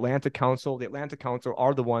president of the Atlantic Council. The Atlantic Council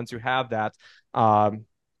are the ones who have that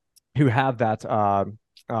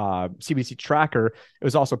CBDC tracker. It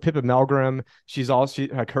was also Pippa Milgram.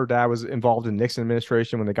 Like her dad was involved in Nixon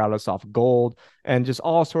administration when they got us off gold, and just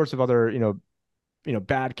all sorts of other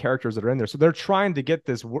bad characters that are in there. So they're trying to get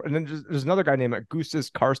this. And then there's another guy named Augustus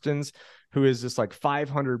Carstens, who is this like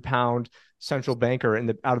 500-pound central banker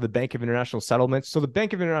out of the Bank of International Settlements. So the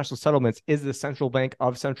Bank of International Settlements is the central bank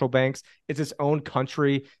of central banks. It's its own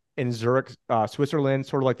country in Zurich, Switzerland,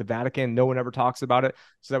 sort of like the Vatican. No one ever talks about it,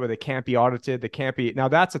 so that way they can't be audited. They can't be. Now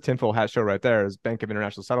that's a tinfoil hat show right there. Is Bank of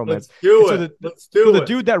International Settlements. Let's do it. The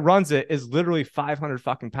dude that runs it is literally 500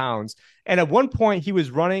 fucking pounds. And at one point, he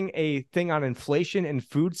was running a thing on inflation and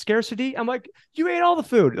food scarcity. I'm like, you ate all the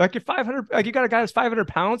food. Like you're 500. Like you got a guy that's 500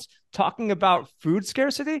 pounds talking about food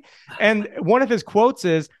scarcity. And one of his quotes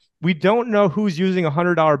is, "We don't know who's using a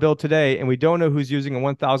 $100 bill today, and we don't know who's using a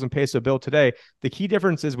 1,000 peso bill today. The key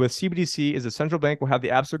difference is with CBDC is the central bank will have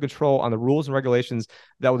the absolute control on the rules and regulations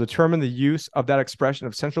that will determine the use of that expression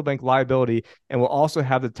of central bank liability, and will also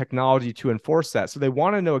have the technology to enforce that." So they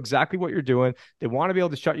want to know exactly what you're doing. They want to be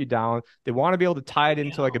able to shut you down. They want to be able to tie it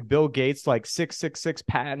into like a Bill Gates like 666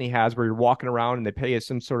 patent he has, where you're walking around and they pay you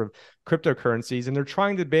some sort of cryptocurrencies, and they're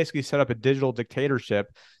trying to basically set up a digital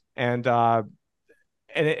dictatorship. And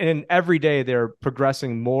every day they're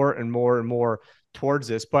progressing more and more and more towards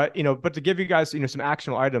this. But to give you guys some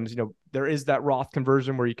actionable items, there is that Roth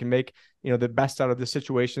conversion where you can make the best out of the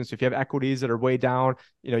situation. So if you have equities that are way down,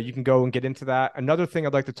 you can go and get into that. Another thing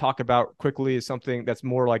I'd like to talk about quickly is something that's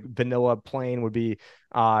more like vanilla plain would be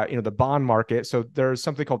the bond market. So there's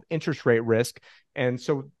something called interest rate risk. And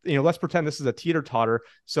so, let's pretend this is a teeter-totter.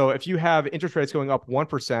 So if you have interest rates going up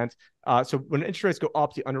 1%, so when interest rates go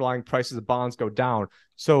up, the underlying prices of bonds go down.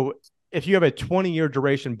 So if you have a 20-year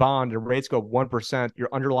duration bond and rates go up 1%, your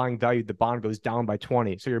underlying value of the bond goes down by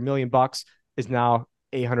 20. So your $1 million is now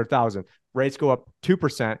 800,000. Rates go up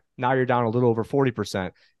 2%. Now you're down a little over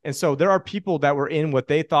 40%. And so there are people that were in what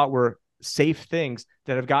they thought were safe things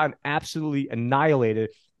that have gotten absolutely annihilated,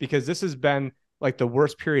 because this has been like the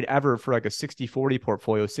worst period ever for like a 60-40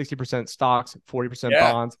 portfolio, 60% stocks, 40%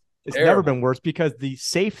 bonds. It's never been worse, because the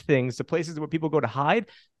safe things, the places where people go to hide,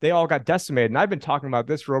 they all got decimated. And I've been talking about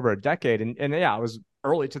this for over a decade. And yeah, I was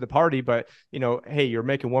early to the party, but hey, you're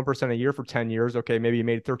making 1% a year for 10 years. Okay, maybe you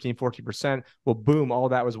made 13, 14%. Well, boom, all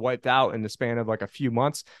that was wiped out in the span of like a few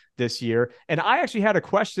months this year. And I actually had a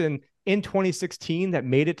question in 2016 that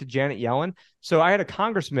made it to Janet Yellen. So I had a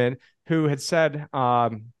congressman who had said,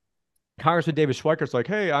 Congressman David Schweikert's like,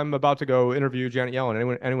 "Hey, I'm about to go interview Janet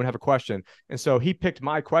Yellen. Anyone have a question?" And so he picked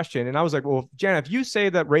my question, and I was like, "Well, Janet, if you say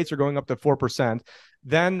that rates are going up to 4%,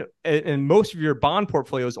 then and most of your bond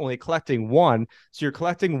portfolio is only collecting 1, so you're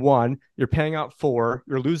collecting 1, you're paying out 4,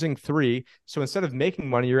 you're losing 3. So instead of making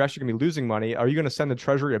money, you're actually going to be losing money. Are you going to send the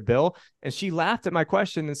Treasury a bill?" And she laughed at my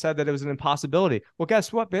question and said that it was an impossibility. Well,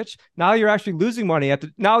 guess what, bitch? Now you're actually losing money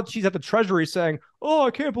now she's at the Treasury saying, "Oh,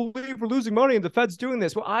 I can't believe we're losing money and the Fed's doing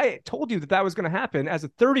this." Well, I told you that was going to happen as a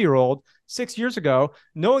 30-year-old 6 years ago,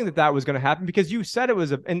 knowing that was going to happen, because you said it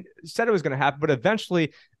was going to happen, but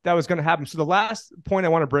eventually that was going to happen. So the last point I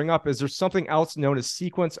want to bring up is there's something else known as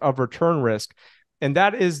sequence of return risk. And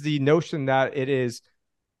that is the notion that it is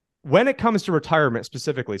when it comes to retirement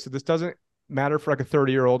specifically. So this doesn't matter for like a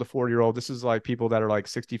 30-year-old, a 40-year-old. This is like people that are like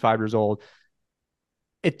 65 years old.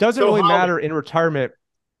 It doesn't really matter in retirement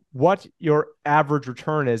what your average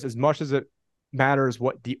return is, as much as it matters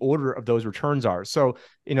what the order of those returns are. So,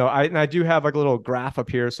 I do have like a little graph up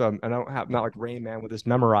here. So I don't have, not like Rain Man with this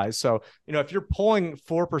memorized. So, if you're pulling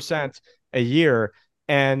 4% a year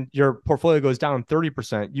and your portfolio goes down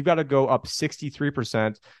 30%, you've got to go up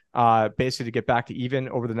 63%, basically to get back to even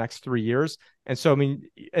over the next 3 years. And so,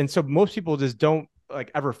 most people just don't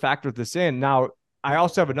like ever factor this in. Now, I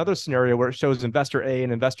also have another scenario where it shows investor A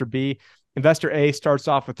and investor B. Investor A starts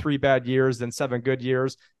off with 3 bad years, then 7 good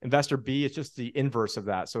years. Investor B is just the inverse of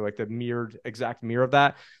that. So like the exact mirror of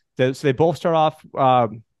that. So they both start off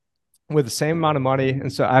with the same amount of money.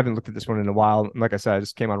 And so I haven't looked at this one in a while. Like I said, I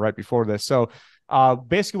just came on right before this. So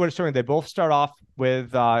Basically what it's showing, they both start off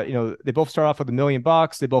with, they both start off with $1 million.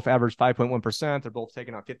 They both average 5.1%. They're both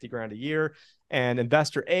taking out 50 grand a year. And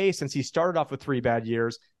investor A, since he started off with 3 bad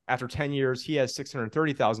years, after 10 years, he has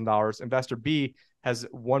 $630,000. Investor B has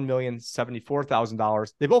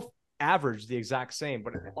 $1,074,000. They both average the exact same,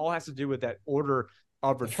 but it all has to do with that order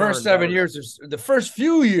of return. The first 7 years, the first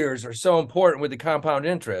few years are so important with the compound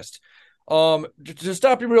interest. To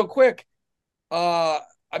stop you real quick, I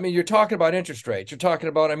mean, you're talking about interest rates. You're talking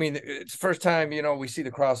about, I mean, it's the first time, you know, we see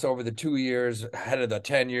the crossover, the 2 years ahead of the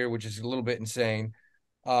 10-year, which is a little bit insane.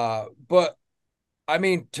 But I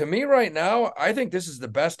mean, to me right now, I think this is the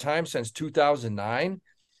best time since 2009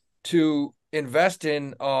 to invest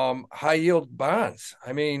in high yield bonds.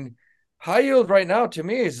 I mean, high yield right now to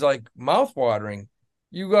me is like mouthwatering.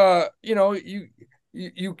 You know,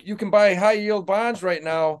 you can buy high yield bonds right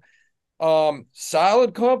now.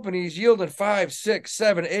 Solid companies yielding 5, 6,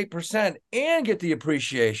 7, 8% and get the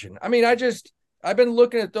appreciation. I mean, I've been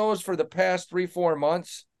looking at those for the past 3-4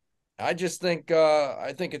 months. I just think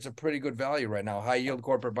it's a pretty good value right now, high yield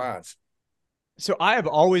corporate bonds. So I have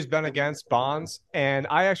always been against bonds, and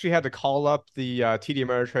I actually had to call up the TD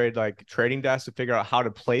Ameritrade like trading desk to figure out how to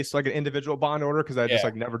place like an individual bond order, because I just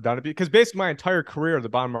like never done it, because basically my entire career the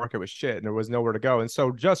bond market was shit and there was nowhere to go. And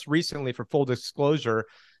so just recently, for full disclosure,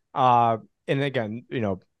 and again,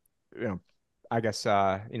 I guess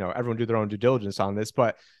everyone do their own due diligence on this,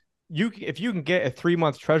 but if you can get a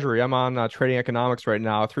 3-month treasury, I'm on Trading Economics right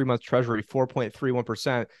now, a 3-month treasury,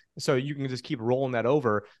 4.31%. So you can just keep rolling that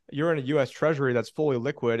over. You're in a U.S. treasury that's fully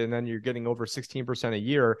liquid, and then you're getting over 16% a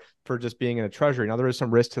year for just being in a treasury. Now, there is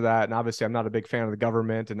some risk to that. And obviously, I'm not a big fan of the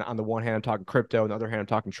government. And on the one hand, I'm talking crypto. On the other hand, I'm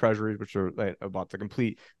talking treasuries, which are like about the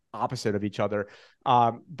complete opposite of each other.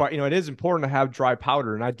 But it is important to have dry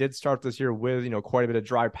powder. And I did start this year with, quite a bit of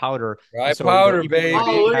dry powder. Dry powder, baby.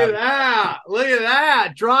 Oh, look at that. Look at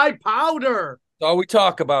that. Dry powder. That's all we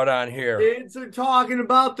talk about on here. Kids are talking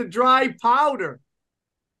about the dry powder.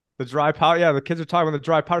 The dry powder. Yeah, the kids are talking about the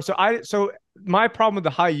dry powder. So my problem with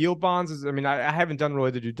the high yield bonds is, I mean, I haven't done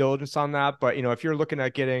really the due diligence on that, but if you're looking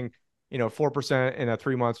at getting 4% in a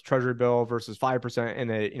 3-month treasury bill versus 5%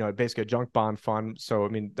 in a, basically a junk bond fund. So, I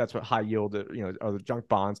mean, that's what high yield, are the junk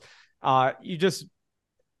bonds. Now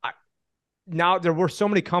there were so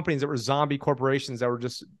many companies that were zombie corporations that were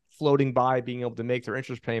just floating by being able to make their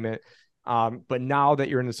interest payment. But now that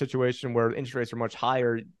you're in a situation where interest rates are much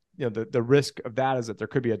higher, the risk of that is that there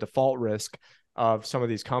could be a default risk of some of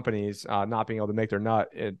these companies not being able to make their nut.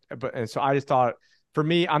 And so I just thought, for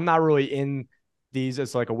me, I'm not really in these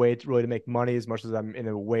as like a way to really to make money as much as I'm in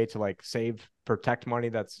a way to like protect money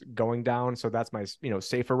that's going down. So that's my,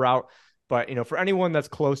 safer route. But, for anyone that's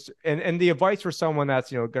close and the advice for someone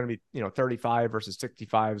that's, going to be, 35 versus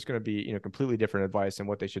 65 is going to be, completely different advice and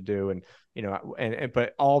what they should do. And,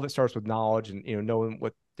 but all of it starts with knowledge and, knowing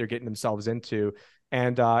what they're getting themselves into.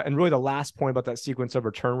 And really the last point about that sequence of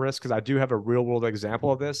return risk, because I do have a real world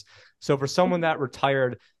example of this. So for someone that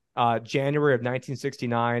retired January of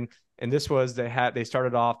 1969, and this was, they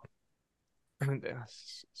started off,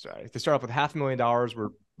 sorry, they started off with $500,000. We're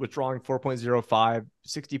withdrawing 4.05,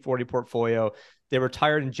 60-40 portfolio. They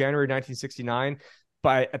retired in January 1969,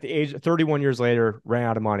 but at the age of 31 years later, ran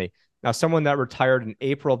out of money. Now, someone that retired in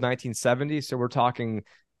April of 1970, so we're talking,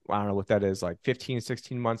 I don't know what that is, like 15,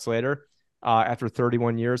 16 months later, after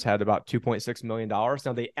 31 years, had about $2.6 million.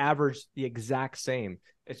 Now, they averaged the exact same.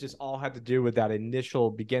 It's just all had to do with that initial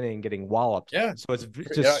beginning getting walloped. Yeah. So it's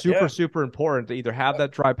just super important to either have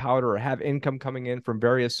that dry powder or have income coming in from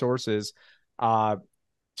various sources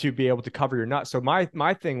to be able to cover your nut. So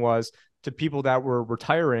my thing was to people that were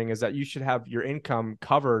retiring is that you should have your income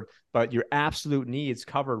covered, but your absolute needs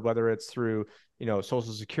covered, whether it's through, Social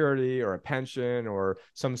Security or a pension or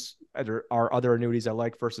some other annuities I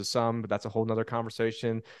like versus some, but that's a whole nother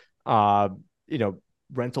conversation.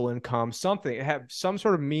 Rental income, something, have some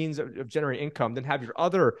sort of means of generating income, then have your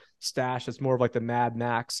other stash that's more of like the Mad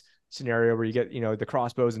Max scenario where you get, the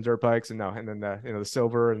crossbows and dirt bikes and then the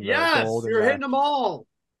silver and the gold. You're hitting them all.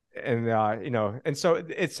 And and so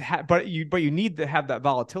but you need to have that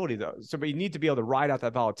volatility though. So, but you need to be able to ride out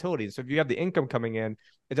that volatility. So if you have the income coming in,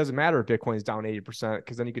 it doesn't matter if Bitcoin is down 80%,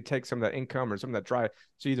 because then you could take some of that income or some of that dry.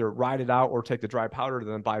 So either ride it out or take the dry powder and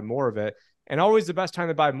then buy more of it. And always the best time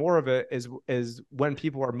to buy more of it is when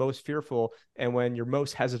people are most fearful and when you're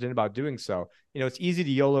most hesitant about doing so. It's easy to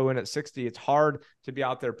YOLO in at 60. It's hard to be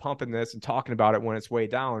out there pumping this and talking about it when it's way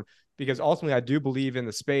down, because ultimately I do believe in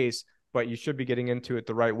the space, but you should be getting into it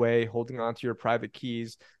the right way, holding on to your private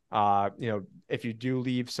keys, If you do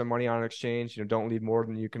leave some money on an exchange, don't leave more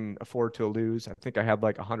than you can afford to lose. I think I had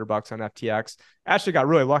like $100 on FTX. Actually got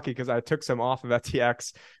really lucky because I took some off of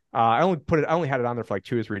FTX. I only had it on there for like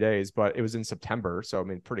 2 or 3 days, but it was in September. So, I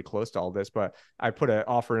mean, pretty close to all this, but I put an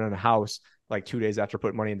offer in on a house like 2 days after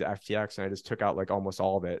putting money into FTX, and I just took out like almost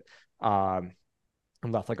all of it.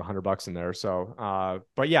 And left like $100 in there. So,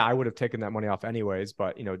 but yeah, I would have taken that money off anyways,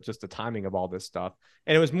 but just the timing of all this stuff.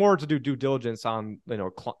 And it was more to do due diligence on,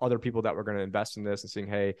 other people that were going to invest in this and seeing,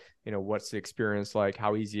 hey, what's the experience like?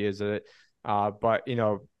 How easy is it? But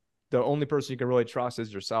the only person you can really trust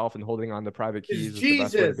is yourself, and holding on to private keys is the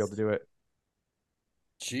best way to be able to do it.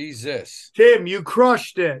 Jesus. Tim, you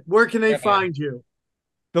crushed it. Where can they find you?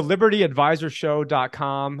 The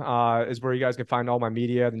libertyadvisorshow.com is where you guys can find all my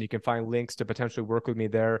media. Then you can find links to potentially work with me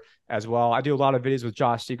there as well. I do a lot of videos with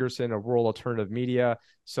Josh Segerson of Rural Alternative Media.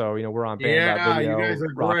 So, we're on Band.video,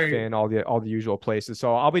 Rockfin, all the usual places.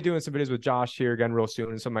 So I'll be doing some videos with Josh here again real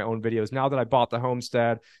soon, and some of my own videos. Now that I bought the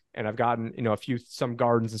homestead and I've gotten, some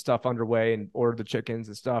gardens and stuff underway and ordered the chickens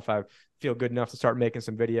and stuff, I feel good enough to start making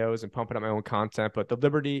some videos and pumping up my own content. But the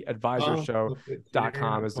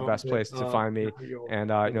libertyadvisorshow.com is the best place to find me. And,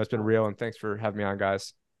 it's been real, and thanks for having me on,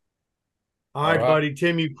 guys. All right, buddy.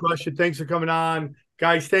 Tim, you crushed it. Thanks for coming on.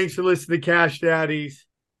 Guys, thanks for listening to Cash Daddies.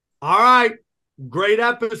 All right. Great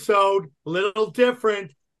episode. A little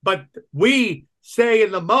different, but we say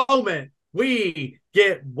in the moment, we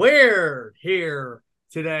get weird here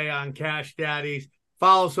today on Cash Daddies.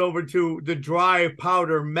 Follow us over to the dry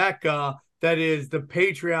powder mecca. That is the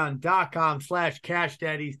patreon.com/Cash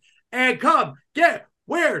Daddies. And come get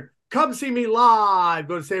weird. Come see me live.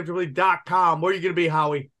 Go to samtripoli.com. Where are you going to be,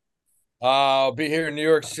 Howie? I'll be here in New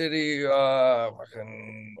York City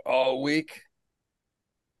all week.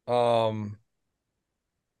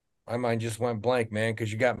 My mind just went blank, man,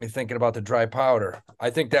 because you got me thinking about the dry powder. I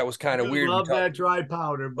think that was kind of weird. I love that dry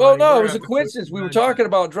powder. Buddy. Well, no, it was a coincidence. We were talking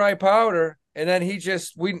about dry powder, and then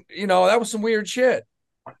that was some weird shit.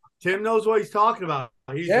 Tim knows what he's talking about.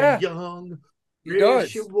 He's a young,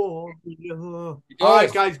 rich warrior. All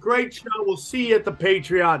right, guys, great show. We'll see you at the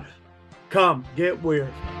Patreon. Come, get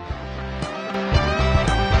weird.